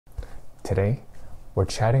Today, we're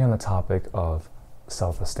chatting on the topic of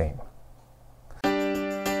self-esteem.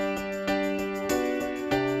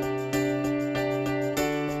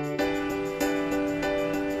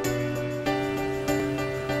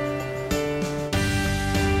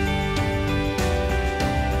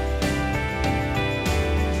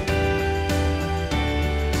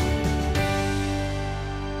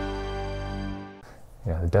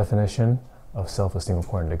 The definition of self-esteem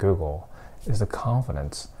according to Google is the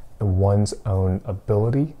confidence in one's own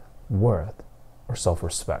ability, worth, or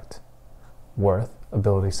self-respect. Worth,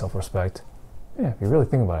 ability, self-respect, if you really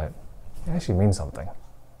think about it, it actually means something.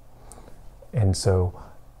 And so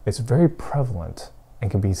it's very prevalent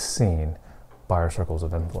and can be seen by our circles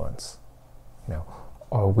of influence.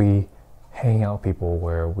 Are we hanging out with people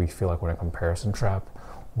where we feel like we're in a comparison trap,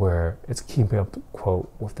 where it's keeping up,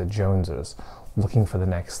 quote, with the Joneses, looking for the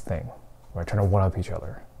next thing, right? Trying to one-up each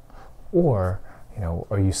other? Or,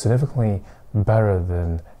 are you significantly better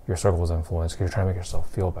than your circle's influence because you're trying to make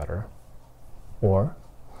yourself feel better? Or,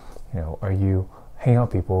 are you hanging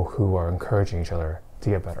out with people who are encouraging each other to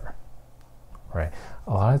get better, right?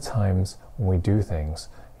 A lot of times when we do things,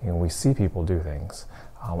 we see people do things,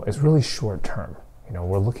 it's really short-term.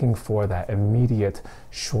 We're looking for that immediate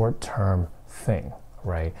short-term thing,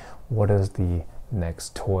 right? What is the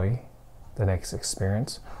next toy, the next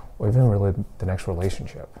experience, or even really the next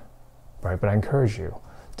relationship, right? But I encourage you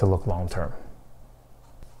to look long-term.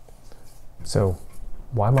 So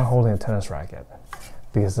why am I holding a tennis racket?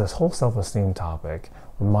 Because this whole self-esteem topic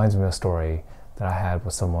reminds me of a story that I had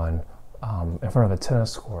with someone in front of a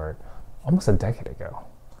tennis court almost a decade ago.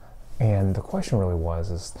 And the question really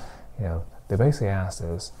was, they basically asked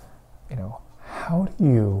is, how do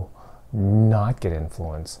you not get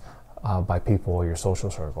influenced by people, your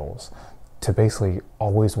social circles, to basically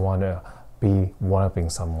always want to be one-upping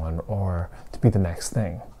someone or to be the next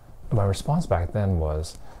thing? And my response back then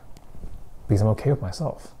was, because I'm okay with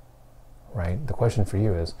myself, right? The question for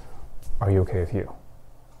you is, are you okay with you?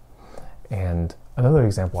 And another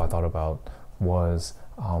example I thought about was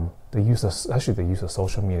the use of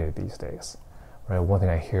social media these days, right? One thing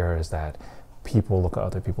I hear is that people look at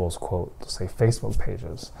other people's, quote, say Facebook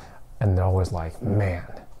pages, and they're always like, man,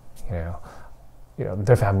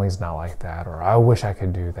 their family's not like that, or I wish I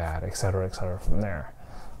could do that, et cetera, from there.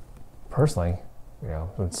 Personally,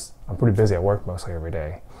 since I'm pretty busy at work mostly every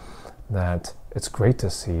day, that it's great to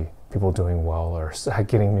see people doing well or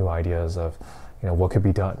getting new ideas of, what could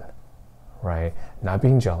be done, right? Not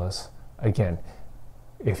being jealous. Again,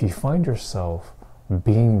 if you find yourself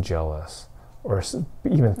being jealous or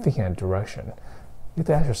even thinking in a direction, you have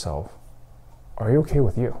to ask yourself, are you okay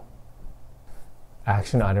with you?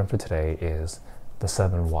 Action item for today is the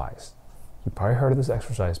 7 whys. You probably heard of this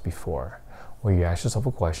exercise before, where you ask yourself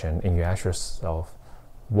a question and you ask yourself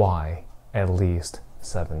why at least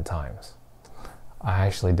 7 times. I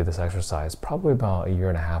actually did this exercise probably about 1.5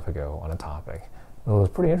 years ago on a topic. It was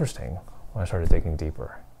pretty interesting when I started digging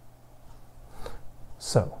deeper.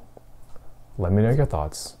 So, let me know your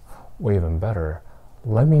thoughts, or even better,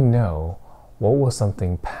 let me know what was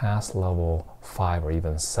something past level 5 or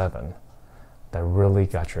even 7 that really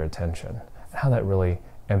got your attention, and how that really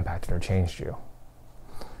impacted or changed you.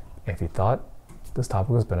 If you thought this topic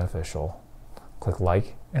was beneficial, click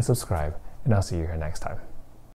like and subscribe, and I'll see you here next time.